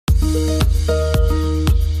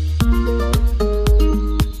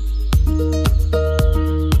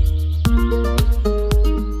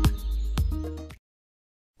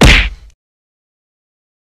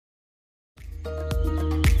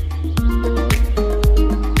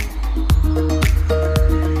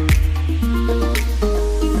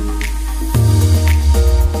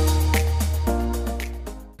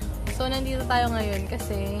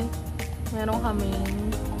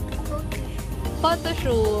kaming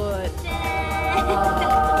photoshoot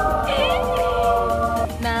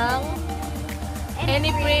ng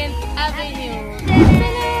AnyPrint Avenue.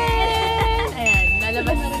 Ayan,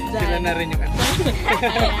 nalabas na rin dyan. Sila na rin yung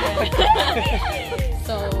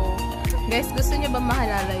So, guys, gusto niyo ba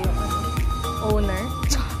mahalala yung owner?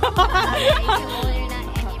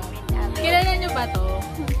 Kilala niyo ba to?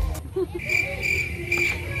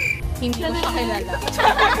 Hindi ko siya kilala.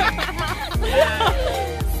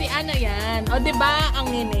 Si ano yan? O, diba ang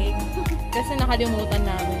nginig? Kasi nakalimutan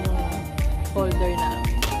namin yung folder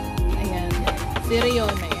namin. Ayan. Si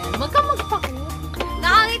Riona yan. Huwag ka magpakit.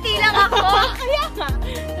 Nakangiti lang ako. Kaya nga.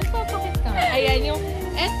 Nagpapakit ka. Ayan yung,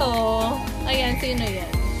 eto. Ayan, sino yan?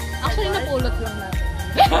 Actually, napulot lang natin.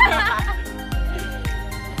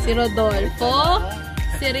 Si Rodolfo,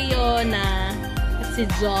 si Riona, at si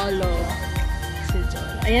Jolo.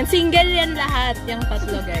 Ayan, single yan lahat, yung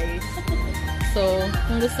tatlo, guys. So,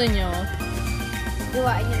 kung gusto nyo,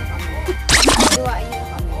 Duwain niyo na kami. Duwain niyo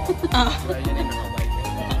na kami.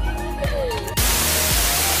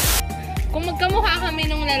 Kung magkamukha kami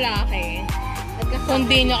nung lalaki, kung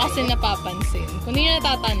di nyo kasi napapansin, kung di nyo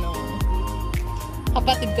natatanong,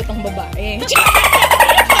 kapatid ko tong babae.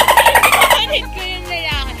 Kapatid ko yung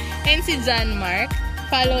lalaki. And si John Mark,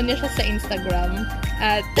 follow niyo siya sa Instagram.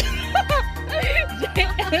 At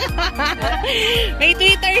may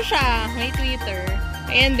Twitter siya. May Twitter.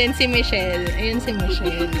 Ayan din si Michelle. Ayan si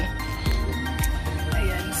Michelle.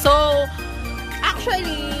 Ayan. So,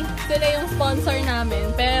 actually, sila yung sponsor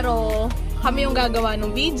namin. Pero, kami yung gagawa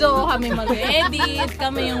ng video. Kami mag-edit.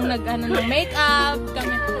 Kami yung nag-ano ng makeup.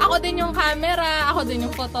 Ako din yung camera. Ako din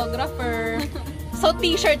yung photographer. So,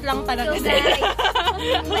 t-shirt lang talaga. So,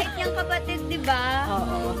 light yung kapatid, diba?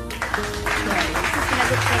 Oo.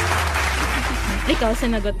 Sinagot ko. Ikaw,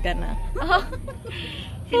 sinagot ka na. Oh.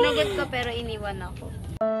 Sinagot ko pero iniwan ako.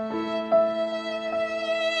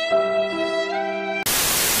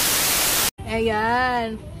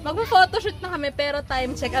 Ayan. Magpo-photoshoot na kami pero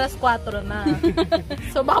time check, alas 4 na.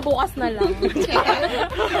 So, baka bukas na lang.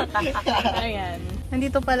 Ayan.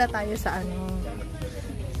 Nandito pala tayo sa ano?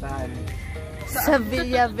 Saan? Sa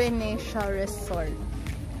Villa Venetia Resort.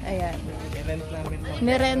 Ayan.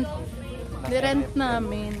 Nirent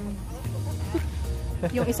namin.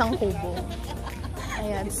 Yung isang kubo.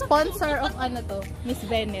 Ayan. Sponsor of ano to? Miss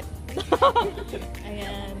Bennett.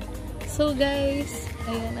 Ayan. So guys,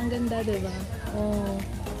 ayan. Ang ganda, diba? Oh.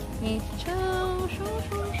 May chow, chow,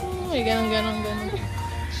 chow, chow. May ganun.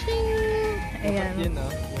 Ayan. Yun no?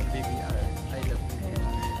 Yung BBR. I love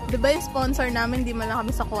you. Diba yung sponsor namin, di man lang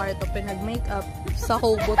kami sa kwarto pinag-makeup. Sa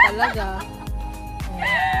kubo talaga.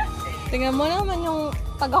 Tingnan mo naman yung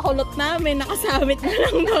pagkakulot namin, nakasamit na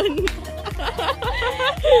lang doon.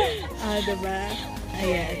 Diba?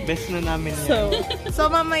 Ayan. Best na namin yan. So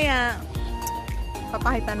mamaya,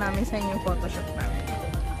 papakita namin sa inyo yung photoshoot namin.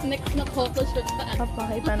 Next na photoshoot pa.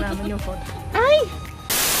 Papakita namin yung photo. Ay!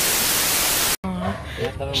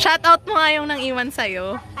 Shoutout mo nga yung nang iwan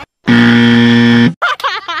sa'yo.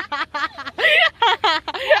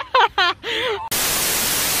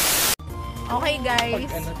 Okay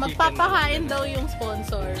guys, magpapakain daw yung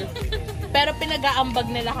sponsor. Pero pinag-aambag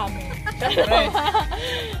nila kami.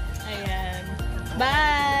 Ayan.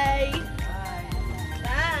 Bye!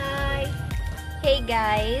 Bye! Hey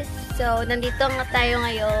guys! So, nandito nga tayo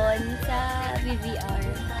ngayon sa BVR.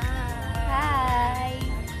 Hi!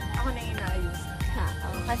 Ako na inaayos.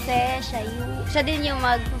 Kasi siya din yung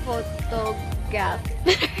mag-photograph.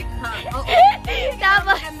 Oo.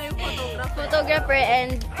 Tapos, Ano yung photographer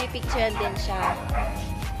and pipicture din siya.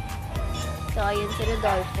 So, ayun si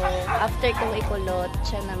Rodolfo. After kong ikulot,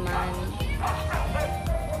 siya naman.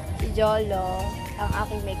 Si Jolo, ang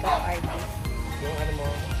aking makeup artist. Yung ano mo,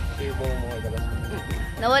 table mo, ilabas mo.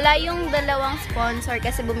 Nawala yung dalawang sponsor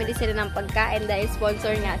kasi bumili sila ng pagkain dahil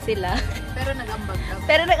sponsor nga sila. Pero nag-ambag kami.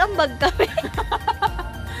 Pero nag-ambag kami.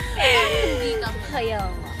 Hindi kami. Kaya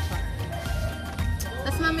nga.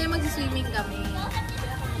 Tapos mamaya mag-swimming kami.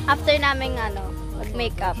 After namin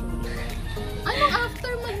mag-makeup. Ano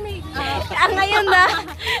after mag-makeup? Ngayon na.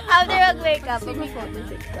 After mag-makeup,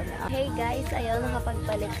 mag-photoshoot kami. Hey guys, ayun,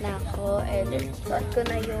 nakapagpalit na ako. And suot ko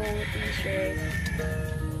na yung t-shirt.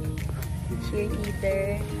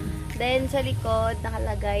 Cheerleader. Then, sa likod,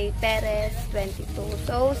 nakalagay Perez 22.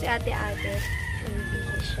 So, si ate-ate, hindi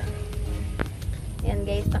siya. Ayan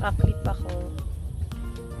guys, naka-clip ako.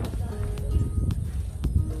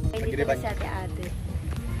 Dito na si ate-ate.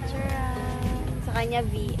 Sa kanya,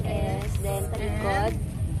 VS. Then, sa likod,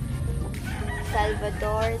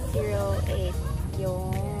 Salvador 08.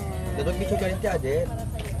 Yung... Dapat video ka rin siya, Ade.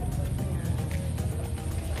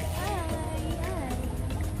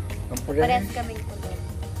 Parehas kaming kulot.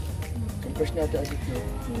 First na ito agit nyo.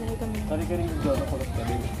 Tari ka rin yung doon, kulot ka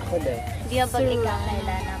rin. Wala. Hindi yung pag ikaw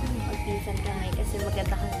kailangan magpinsan kami kasi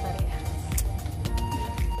maganda kang pareha.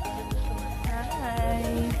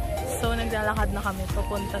 Hi! So, naglalakad na kami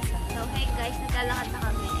papunta sa... So, hey guys, naglalakad na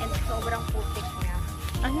kami and sobrang putik niya.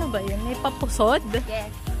 Ano ba yun? May papusod? Yes,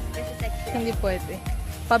 kasi sexy. Hindi pwede.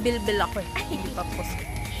 Pabilbil ako eh. Hindi papusod.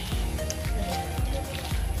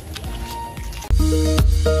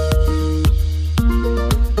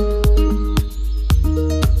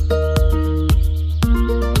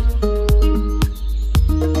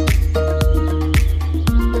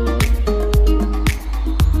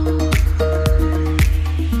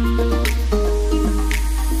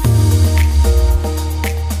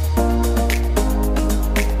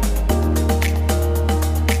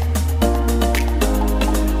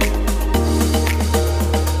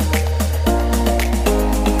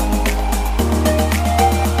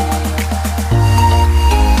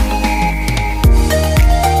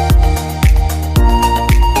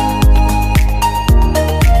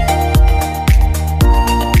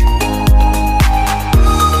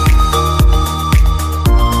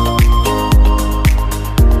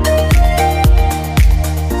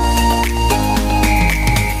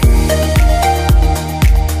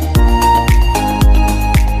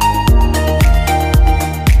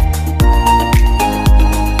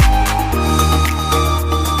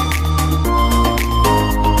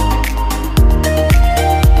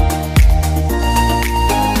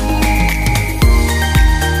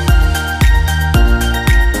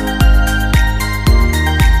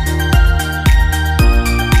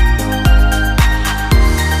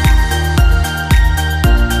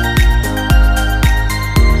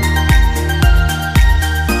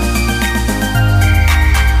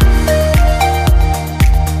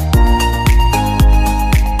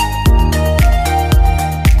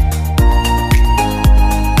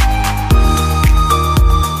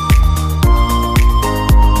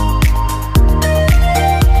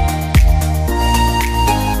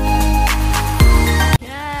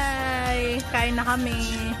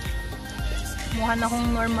 Mukha na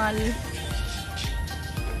akong normal.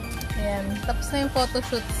 Ayan. Tapos na yung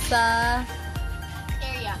photoshoot sa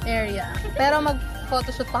area. Pero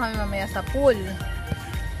mag-photoshoot pa kami mamaya sa pool.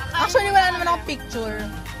 Actually, wala naman akong picture.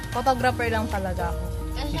 Photographer lang talaga ako.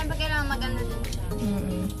 Kasi syempre kailangan maganda din siya.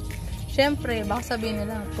 Syempre, baka sabihin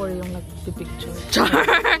nila, poor yung nag-picture.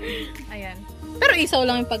 Ayan. Pero isaw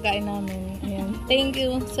lang yung pagkain namin. Ayan. Thank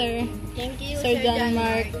you, sir. Thank you, Sir John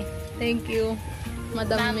Mark. Thank you,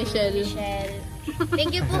 Madam Michelle.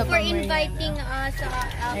 Thank you po for inviting us sa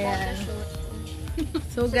photoshoot.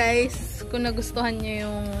 So guys, kung nagustuhan nyo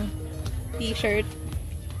yung t-shirt,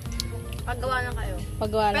 paggawa na kayo.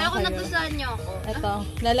 Paggawa lang kayo. Pero kung nagustuhan nyo ako, ito,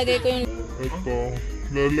 lalagay ko yung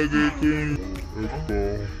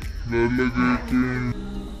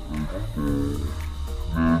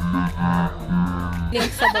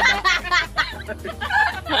link sa baba.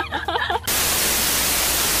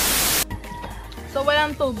 So,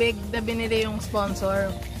 walang tubig na binili yung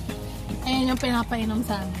sponsor. Ayan yung pinapainom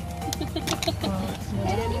sa amin.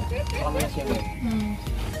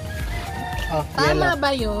 Tama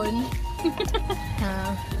ba yun?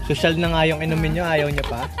 Social na nga yung inumin nyo, ayaw nyo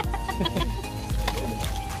pa?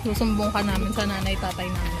 Susumbong ka namin sa nanay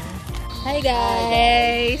tatay namin. Hi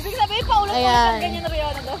guys! ibig sabihin pa ulit Ayan. ganyan na rin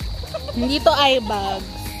ako. Hindi to eye bag.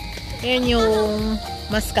 Yan yung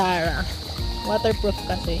mascara. Waterproof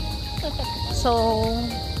kasi. So,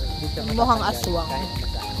 mukhang aswang.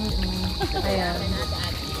 Ayan.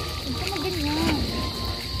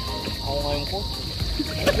 Ako ngayon ko.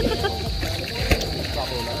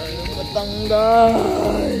 Matanggal!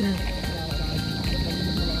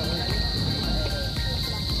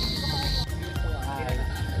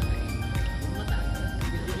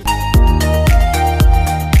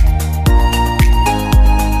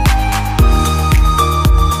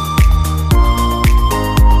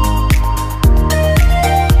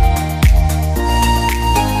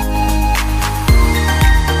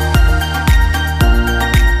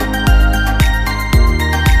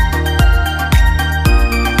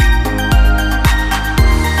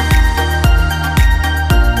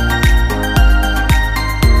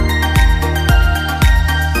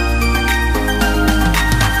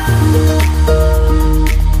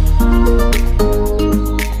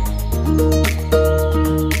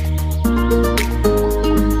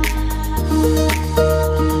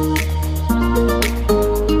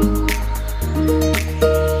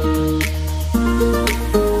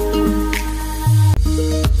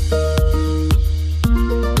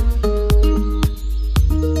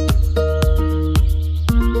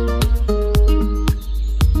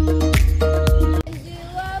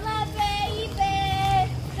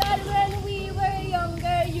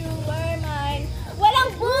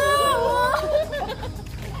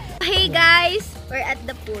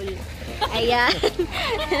 Ayan.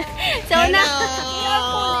 So,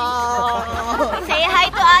 say hi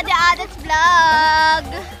to Ada's vlog.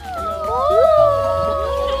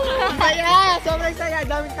 Saya! Sobrang saya!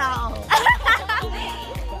 Daming tao!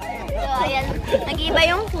 So, ayan. Nag-iba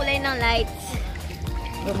yung kulay ng lights.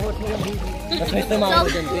 Promote mo yung video. Mas may sumama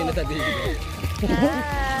dyan. Hindi na sa video.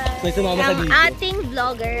 May sumama sa video. Ating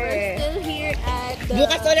vlogger. We're still here at the...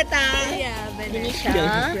 Bukas ulit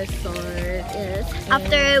Venetia Resort. Yes.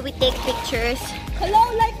 After we take pictures.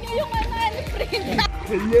 Hello, like nyo yung AnyPrint.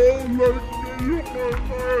 Hello, like nyo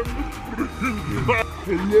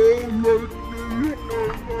yung AnyPrint.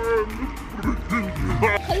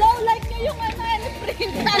 Hello, like nyo yung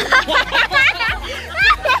AnyPrint. Hello, like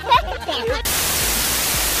nyo yung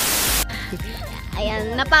AnyPrint.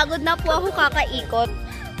 Ayan, napagod na po ako kakaikot.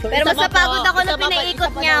 Pero mas napagod ako na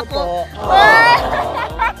pinaikot niya ako.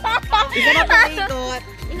 Isa na pong ikot.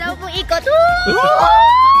 Isa na pong ikot.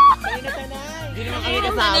 Hindi naman kayo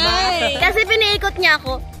kasama. Kasi pinaikot niya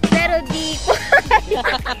ako. Pero di ko.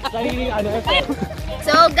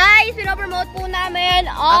 So guys, pinopromote po namin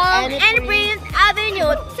ang AnyPrint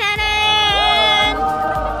Avenue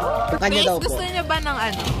 10. Kanya daw po. Gusto niyo ba ng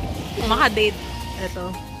ano? Maka-date? Ito.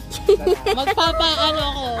 Magpapa-ano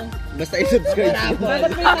ako. Basta i-subscribe.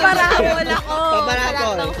 Paparapol ako. Paparapol. Sa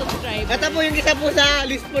lahat ng subscribe. Ito po yung isa po sa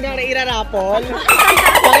list po ng irarapol.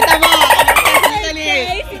 Pakita mo.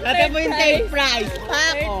 Ito po yung third prize.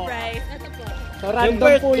 Third prize. Ito po. So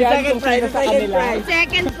random po yan kung sino sa kanila.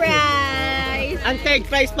 Second prize. Ang third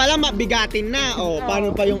prize pala mabigatin na. O,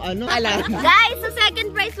 paano pa yung ano? Alam. Guys, sa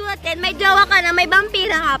second prize po natin, may jowa ka na, may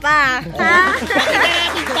vampira ka pa. Ha?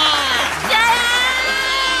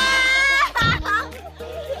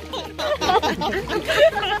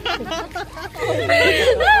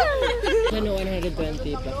 Ano,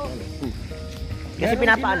 120 plus. Kasi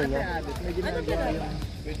pinapaano niya?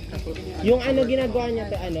 Yung ano ginagawa niya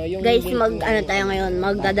to ano, yung Guys, ano tayo ngayon,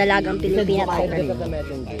 magdadalagang Pilipina tayo.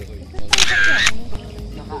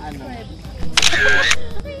 Naka-ano.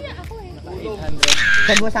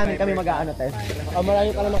 Sabi mo sa amin kami mag-aano tayo.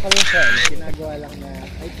 Malayo ka naman kami friends. Ginagawa lang na,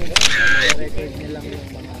 I think, record niya lang yung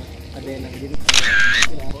mga kadenang dito.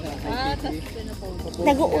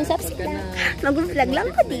 Nag-uusap sila. Mag-vlog lang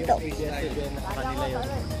ako dito. Sa kanila yun.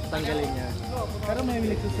 Tanggalin niya. Pero may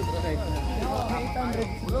nagsusubscribe na.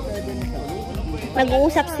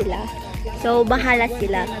 Nag-uusap sila. So, bahala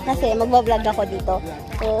sila. Kasi magbablog ako dito.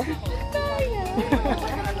 So,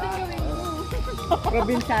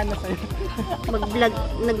 Probinsyano sa'yo.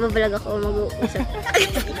 nagbablog ako, mag-uusap.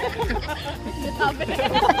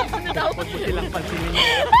 Dapat mo silang pansinin niya.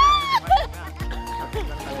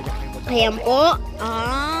 Ayan po,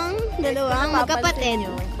 ang dalawang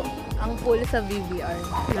magkapatid. Ang pool sa VBR.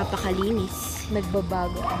 Napakalinis.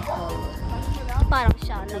 Nagbabago ang color. Parang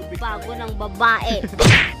siya nagbago ng babae.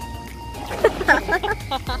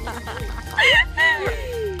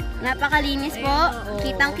 Napakalinis po.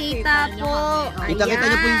 Kitang-kita po. Kita-kita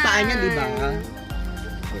niyo po yung paa niya, di ba?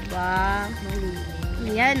 Diba?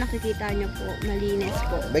 Ayan, nakikita niyo po. Malinis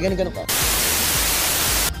po. Ganun po.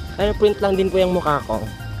 Ano, print lang din po yung mukha ko.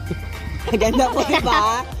 Ganda po,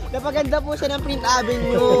 diba? Napaganda po siya ng Print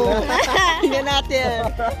Avenue. Tingnan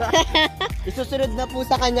natin. Isusunod na po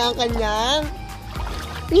sa kanya ang kanyang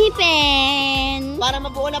ngipin. para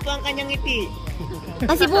mabuo na po ang kanyang ngiti.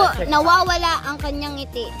 Kasi po, nawawala ang kanyang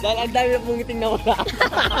ngiti. Dahil ang dami na pong ngiting nawala.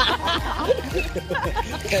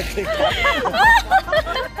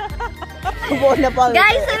 Mabuo na po.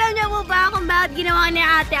 Guys, alam niyo po ba kung bakit ginawa ni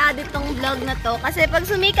Ate Adi tong vlog na to? Kasi pag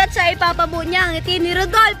sumikat siya, ipapabuo niya ang ngiti ni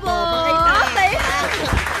Rodolfo.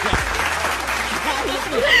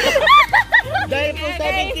 Dahil po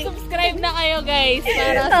Guys, 17... subscribe na kayo guys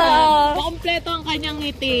para sa kompleto ang kanyang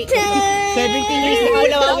ngiti. 17 years na po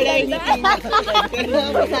nawawala yung ngiti niya. Pero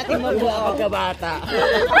naman po sa ating mabuo ang pagkabata.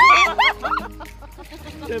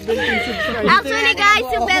 17 subscribers. Actually guys,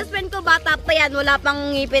 yung best friend ko bata pa yan, wala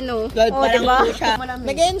pang ngipin oh. Diba?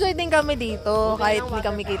 Nag-enjoy din kami dito kahit hindi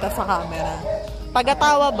kami kita sa camera.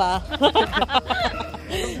 Pagatawa ba?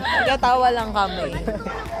 Pagatawa lang kami.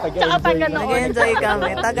 Tsaka taga-nood. Nag-enjoy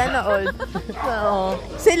kami. Taga-nood. So,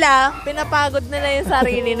 sila, pinapagod nila yung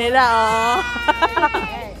sarili nila. Oh.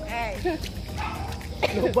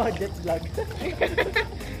 No budget vlog.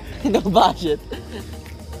 No budget.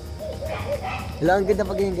 Wala, ang ganda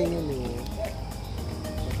pag ganyan eh.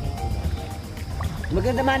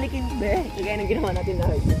 Maganda mannequin be. Kaya nang ginawa natin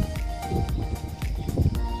na rin.